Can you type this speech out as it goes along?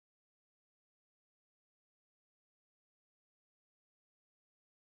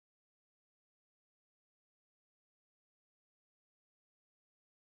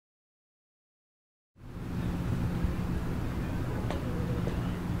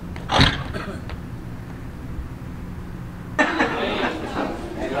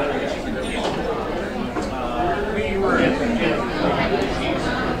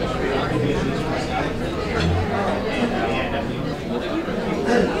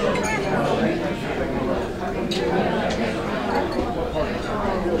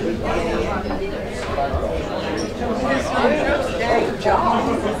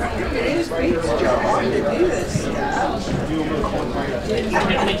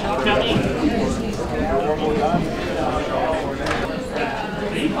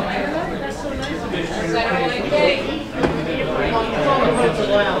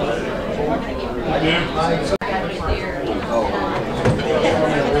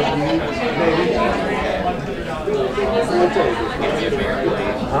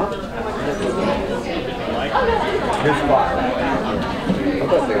Just five. I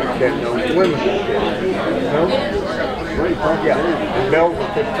thought they were getting no women. No? Yeah. The bells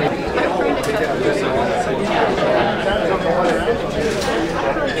are 15.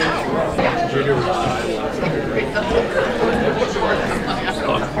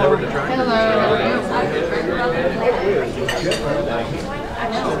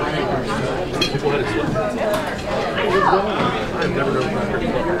 I've never known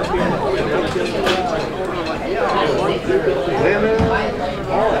lemon,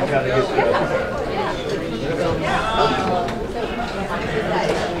 all that kind of good stuff.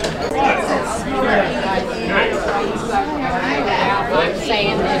 I'm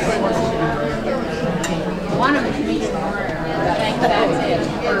saying this. One of them should be I think that's it.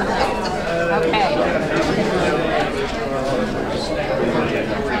 Okay.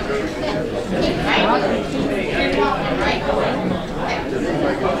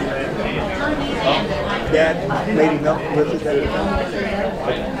 Dad made him up with it. The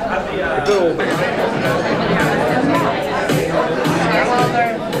good old man.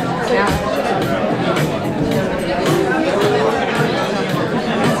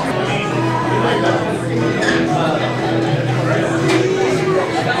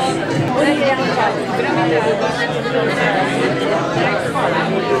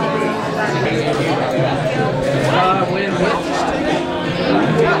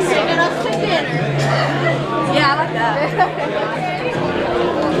 Yeah, I like that.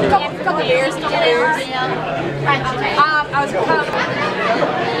 couple years. Yeah. I was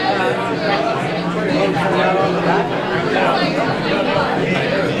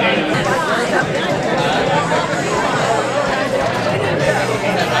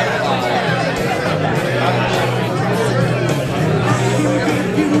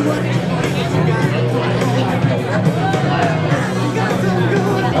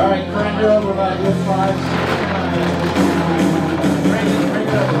All right, crank her over about good 5.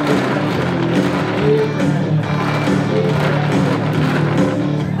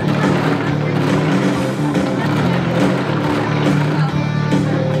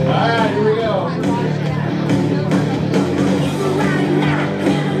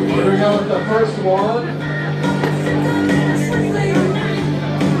 First one.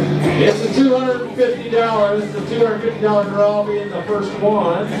 It's the $250. The $250 draw being the first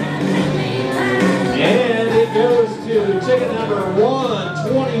one. And it goes to ticket number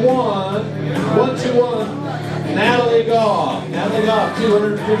 121. Natalie Goff. Natalie Goff,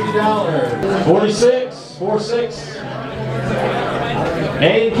 $250. 46. 46.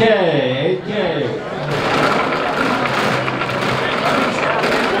 8K. 8K.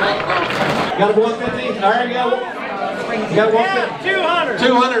 Got a 150? All right, you got 150? 200.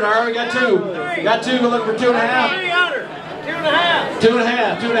 200, all right, we got two. Got two, we're looking for 2.5. 300. 2.5.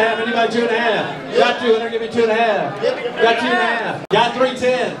 2.5. 2.5, anybody 2.5? Got 200, give me 2.5. Got 2.5. Got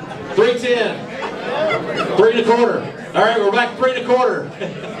 310. 310. 3.25. All right, we're back to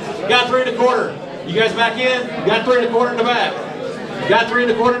 3.25. Got 3.25. You guys back in? Got 3.25 in the back. Got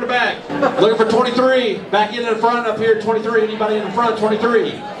 3.25 in the back. Looking for 23. Back in the front up here, 23. Anybody in the front,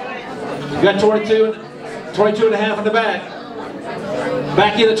 23. You got 22 and a half in the back.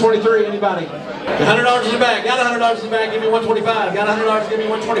 Back in at 23, anybody? $100 in the back. Got $100 in the back, give me 125. Got $100, give me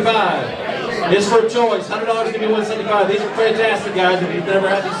 125. It's for a choice. $100, give me 175. These are fantastic, guys. If you've never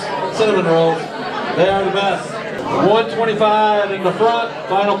had these cinnamon rolls, they are the best. 125 in the front.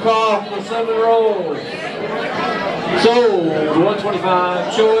 Final call for the cinnamon rolls. Sold.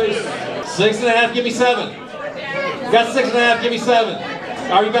 125. Choice. 6.5, give me 7. Got 6.5, give me 7.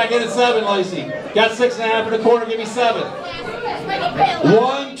 Are you back in at 7, Lacey? Got 6.5 in the corner, give me 7.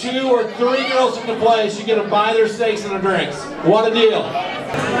 1, 2, or 3 girls from the place, you get to buy their steaks and their drinks. What a deal.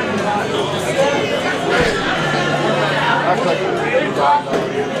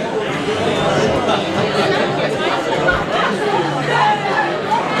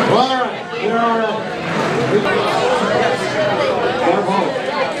 All right.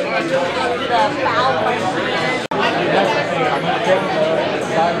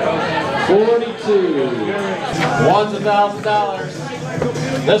 42. One's $1,000.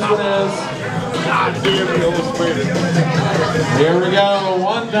 This one is. Here we go.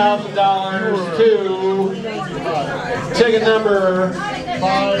 $1,000 to ticket number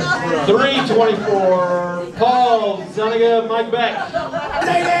 324. Paul Zuniga, Mike Beck.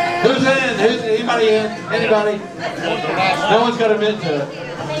 Who's in? Who's anybody in? Anybody? No one's got a bid to it.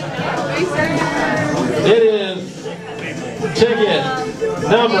 It is ticket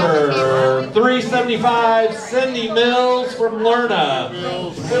number 375, Cindy Mills from Lerna.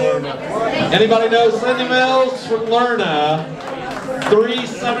 Anybody know Cindy Mills from Lerna?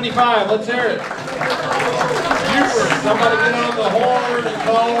 375. Let's hear it. Somebody get on the horn and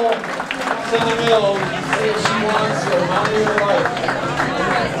call Cindy Mills and see if she wants the money of her life.